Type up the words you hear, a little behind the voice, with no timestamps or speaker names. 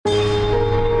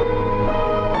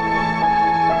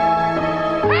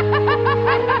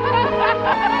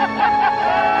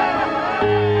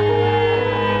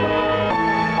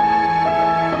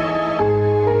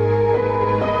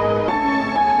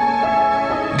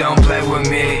don't play with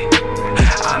me.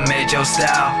 I made your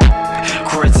style,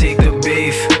 critique the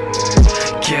beef.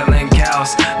 Killing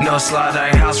cows, no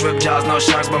slaughterhouse, rip jaws, no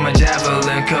sharks, but my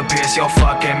javelin could pierce your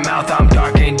fucking mouth. I'm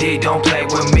dark and deep, don't play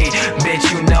with me. Bitch,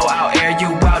 you know I'll air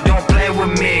you out, don't play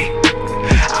with me.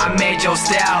 I made your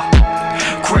style,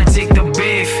 critique the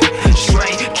beef.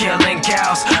 Straight killing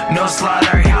cows, no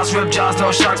slaughterhouse, rip jaws,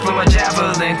 no sharks, but my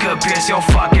javelin could pierce your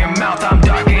fucking mouth. I'm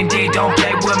dark and deep, don't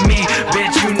play with me.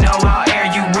 Bitch, you know I'll air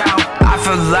you out. I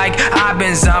feel like I've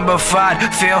been zombified,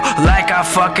 feel like I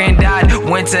fucking died.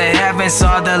 Went to heaven,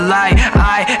 saw the light.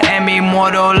 I am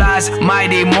immortalized,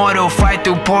 mighty mortal, fight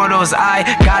through portals. I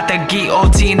got the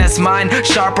guillotine that's mine,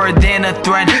 sharper than a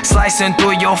thread, slicing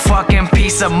through your fucking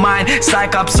peace of mind.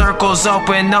 Psych up circles,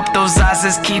 open up those eyes,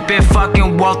 let's keep it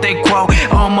fucking woke. They quote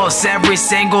almost every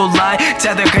single line,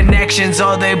 tether connections,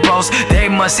 all they boast. They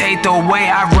must hate the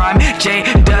way I rhyme. J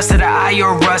dust to the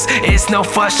IRS, it's no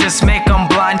fuss, just make them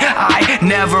blind. I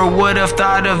never would have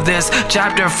thought of this.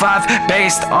 Chapter 5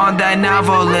 based on that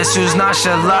novelist who's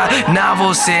nonchalant.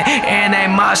 Novel sit in a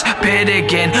mosh pit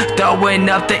again, throwing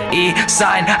up the E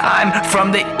sign. I'm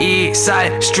from the east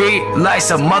side, street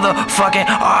lights of motherfucking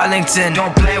Arlington.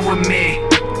 Don't play with me,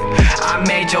 I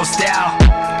made your style,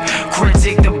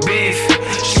 critique the beef.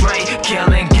 Straight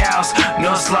killing cows,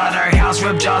 no slaughterhouse,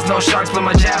 rip jaws, no sharks, but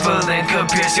my javelin could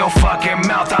pierce your fucking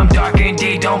mouth. I'm dark and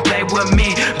deep, don't play with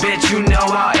me. Bitch, you know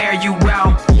I'll